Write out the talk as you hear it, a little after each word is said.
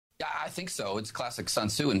I think so. It's classic Sun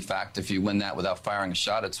Tzu. In fact, if you win that without firing a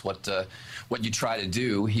shot, it's what you try to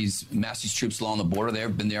do. He's massed these troops along the border.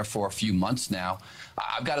 They've been there for a few months now.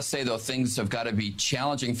 I've got to say, though, things have got to be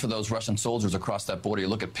challenging for those Russian soldiers across that border. You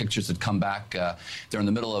look at pictures that come back. They're in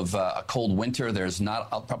the middle of a cold winter. There's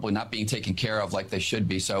probably not being taken care of like they should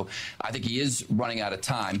be. So I think he is running out of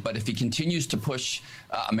time. But if he continues to push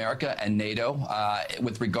America and NATO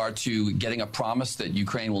with regard to getting a promise that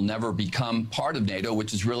Ukraine will never become part of NATO,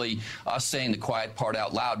 which is really us saying the quiet part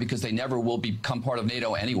out loud, because they never will become part of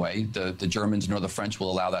NATO anyway. The Germans nor the French will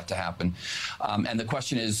allow that to happen. And the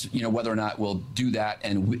question is, whether or not we'll do that.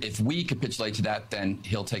 And if we capitulate to that, then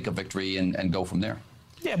he'll take a victory and go from there.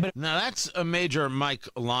 Yeah, but now that's a Major Mike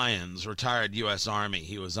Lyons, retired U.S. Army.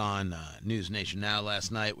 He was on News Nation Now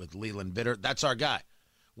last night with Leland Bitter. That's our guy.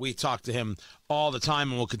 We talk to him all the time,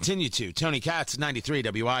 and we'll continue to. Tony Katz, 93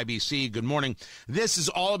 WIBC. Good morning. This is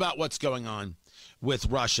all about what's going on with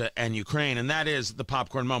Russia and Ukraine, and that is the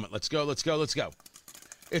popcorn moment. Let's go, let's go, let's go.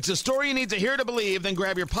 It's a story you need to hear to believe, then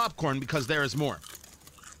grab your popcorn because there is more.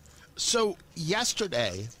 So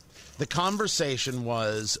yesterday, the conversation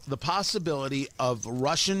was the possibility of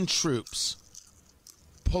Russian troops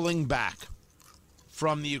pulling back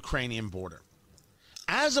from the Ukrainian border.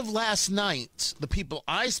 As of last night, the people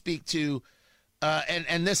I speak to,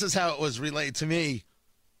 and this is how it was relayed to me,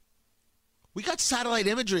 we got satellite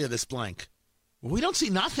imagery of this blank. We don't see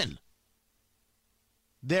nothing.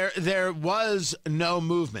 There was no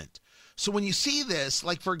movement. So when you see this,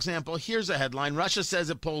 like, for example, here's a headline. Russia says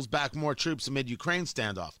it pulls back more troops amid Ukraine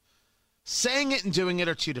standoff. Saying it and doing it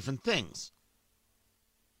are two different things.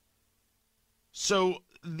 So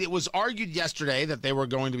it was argued yesterday that they were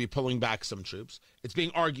going to be pulling back some troops. It's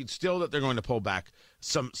being argued still that they're going to pull back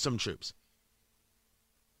some troops.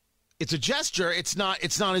 It's a gesture. It's not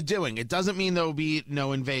a doing. It doesn't mean there will be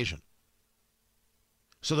no invasion.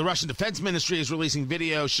 So the Russian Defense Ministry is releasing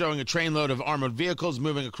video showing a trainload of armored vehicles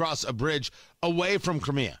moving across a bridge away from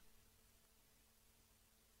Crimea.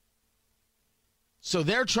 So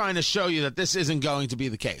they're trying to show you that this isn't going to be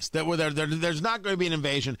the case, that there's not going to be an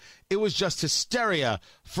invasion. It was just hysteria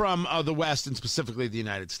from the West and specifically the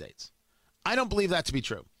United States. I don't believe that to be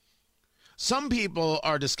true. Some people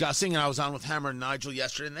are discussing, and I was on with Hammer and Nigel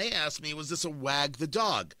yesterday, and they asked me, was this a wag the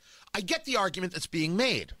dog? I get the argument that's being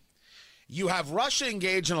made. You have Russia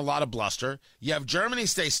engage in a lot of bluster. You have Germany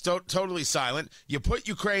stay totally silent. You put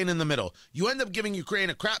Ukraine in the middle. You end up giving Ukraine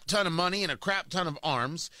a crap ton of money and a crap ton of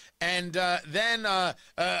arms. And then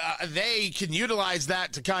they can utilize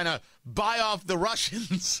that to kind of buy off the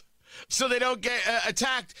Russians so they don't get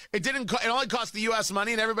attacked. It only cost the U.S.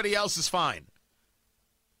 money and everybody else is fine.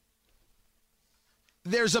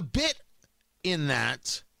 There's a bit in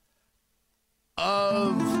that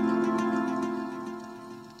of...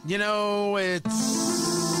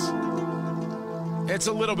 it's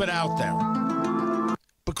a little bit out there.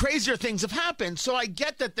 But crazier things have happened, so I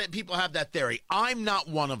get that people have that theory. I'm not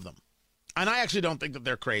one of them. And I actually don't think that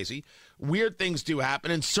they're crazy. Weird things do happen,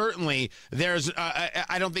 and certainly there's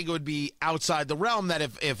I don't think it would be outside the realm that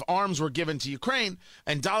if arms were given to Ukraine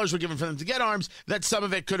and dollars were given for them to get arms, that some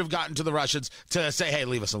of it could have gotten to the Russians to say, hey,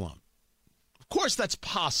 leave us alone. Of course, that's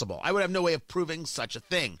possible. I would have no way of proving such a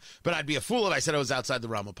thing, but I'd be a fool if I said it was outside the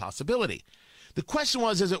realm of possibility. The question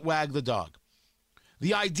was, is it wag the dog?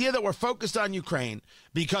 The idea that we're focused on Ukraine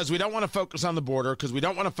because we don't want to focus on the border, because we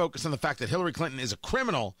don't want to focus on the fact that Hillary Clinton is a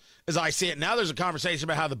criminal, as I see it. Now there's a conversation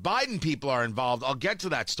about how the Biden people are involved. I'll get to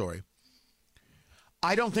that story.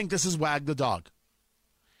 I don't think this is wag the dog.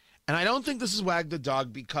 And I don't think this is wag the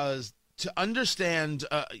dog because to understand,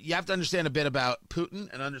 you have to understand a bit about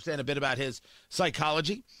Putin and understand a bit about his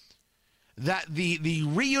psychology, that the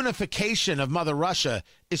reunification of Mother Russia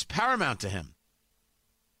is paramount to him.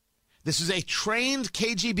 This is a trained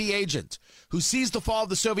KGB agent who sees the fall of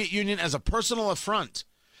the Soviet Union as a personal affront.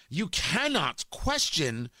 You cannot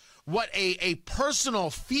question what a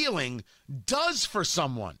personal feeling does for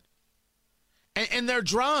someone and their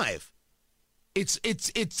drive. It's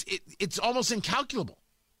almost incalculable.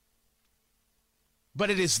 But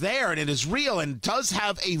it is there and it is real and does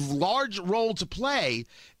have a large role to play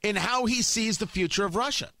in how he sees the future of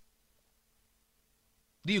Russia.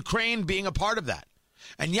 The Ukraine being a part of that.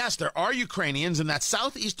 And yes, there are Ukrainians in that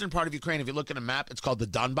southeastern part of Ukraine. If you look at a map, it's called the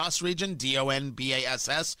Donbass region,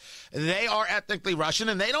 Donbass. They are ethnically Russian,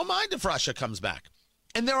 and they don't mind if Russia comes back.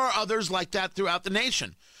 And there are others like that throughout the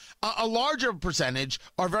nation. A larger percentage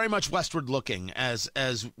are very much westward looking as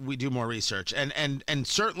we do more research and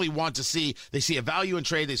certainly want to see, they see a value in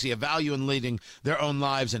trade, they see a value in leading their own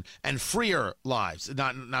lives and freer lives.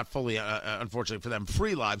 Not fully, unfortunately for them,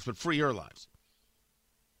 free lives, but freer lives.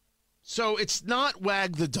 So it's not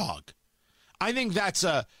wag the dog. I think that's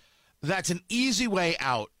an easy way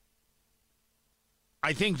out.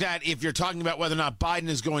 I think that if you're talking about whether or not Biden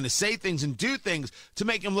is going to say things and do things to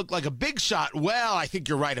make him look like a big shot, well, I think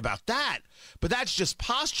you're right about that. But that's just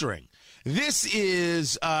posturing. This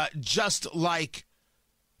is just like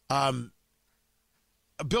Bill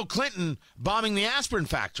Clinton bombing the aspirin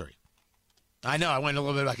factory. I know, I went a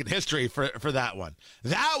little bit back in history for that one.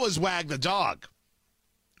 That was wag the dog.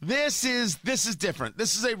 This is different.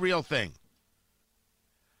 This is a real thing.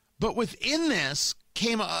 But within this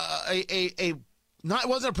came it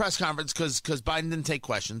wasn't a press conference because Biden didn't take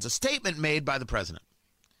questions, a statement made by the president.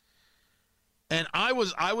 And I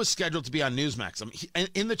was scheduled to be on Newsmax. I'm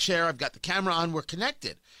in the chair. I've got the camera on. We're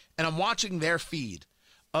connected. And I'm watching their feed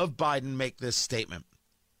of Biden make this statement.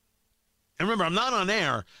 And remember, I'm not on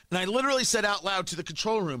air. And I literally said out loud to the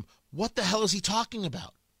control room, what the hell is he talking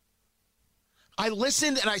about? I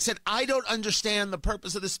listened and I said, I don't understand the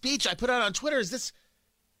purpose of the speech. I put it out on Twitter. Is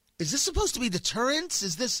this supposed to be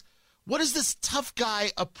deterrence? What is this tough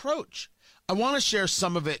guy approach? I want to share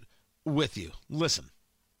some of it with you. Listen.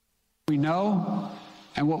 We know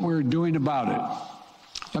and what we're doing about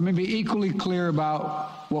it. Let me be equally clear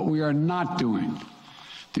about what we are not doing.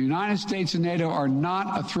 The United States and NATO are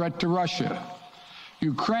not a threat to Russia.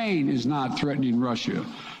 Ukraine is not threatening Russia.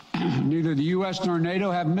 Neither the U.S. nor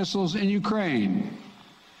NATO have missiles in Ukraine.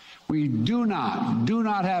 We do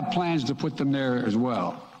not have plans to put them there as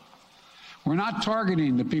well. We're not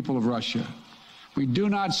targeting the people of Russia. We do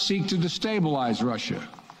not seek to destabilize Russia.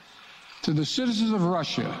 To the citizens of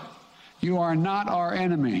Russia, you are not our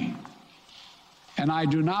enemy. And I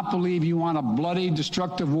do not believe you want a bloody,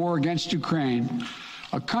 destructive war against Ukraine,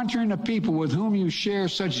 a country and a people with whom you share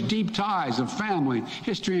such deep ties of family,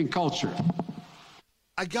 history, and culture.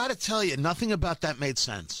 I got to tell you, nothing about that made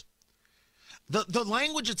sense. The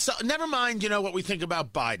language itself, never mind, what we think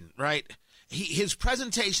about Biden, right? His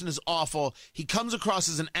presentation is awful. He comes across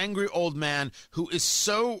as an angry old man who is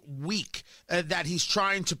so weak that he's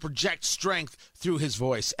trying to project strength through his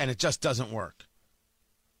voice, and it just doesn't work.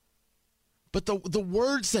 But the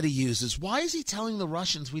words that he uses, why is he telling the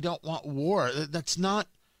Russians we don't want war? That's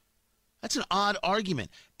an odd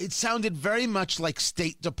argument. It sounded very much like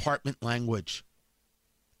State Department language,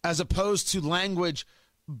 as opposed to language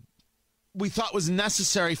we thought was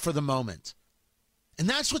necessary for the moment. And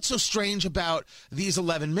that's what's so strange about these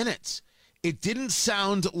 11 minutes. It didn't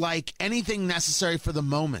sound like anything necessary for the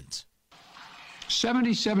moment.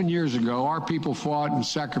 77 years ago, our people fought and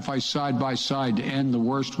sacrificed side by side to end the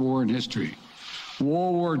worst war in history.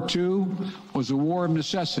 World War II was a war of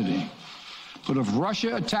necessity. But if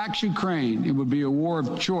Russia attacks Ukraine, it would be a war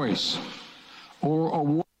of choice or a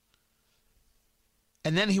war.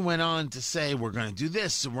 And then he went on to say, we're going to do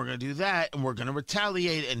this, and we're going to do that, and we're going to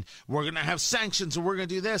retaliate, and we're going to have sanctions, and we're going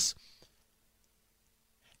to do this.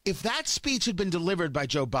 If that speech had been delivered by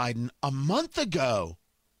Joe Biden a month ago,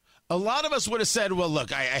 a lot of us would have said, well,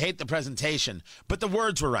 look, I hate the presentation, but the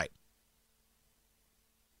words were right.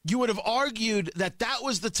 You would have argued that that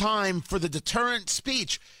was the time for the deterrent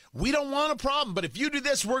speech. We don't want a problem, but if you do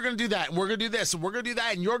this, we're going to do that, and we're going to do this, and we're going to do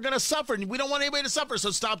that, and you're going to suffer, and we don't want anybody to suffer, so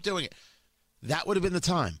stop doing it. That would have been the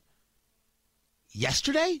time.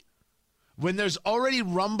 Yesterday, when there's already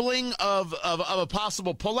rumbling of a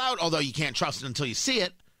possible pullout, although you can't trust it until you see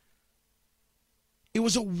it, it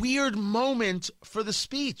was a weird moment for the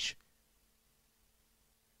speech.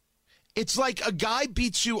 It's like a guy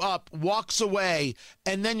beats you up, walks away,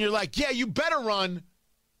 and then you're like, yeah, you better run.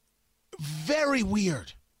 Very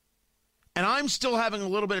weird. And I'm still having a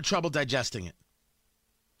little bit of trouble digesting it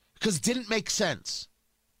because it didn't make sense.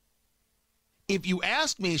 If you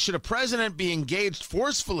ask me, should a president be engaged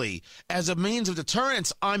forcefully as a means of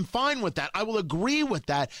deterrence, I'm fine with that. I will agree with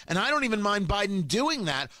that. And I don't even mind Biden doing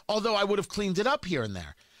that, although I would have cleaned it up here and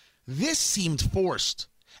there. This seemed forced.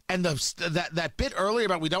 And that bit earlier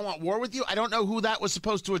about we don't want war with you, I don't know who that was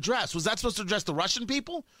supposed to address. Was that supposed to address the Russian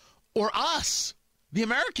people or us, the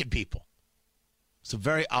American people? It's a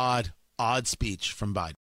very odd speech from Biden.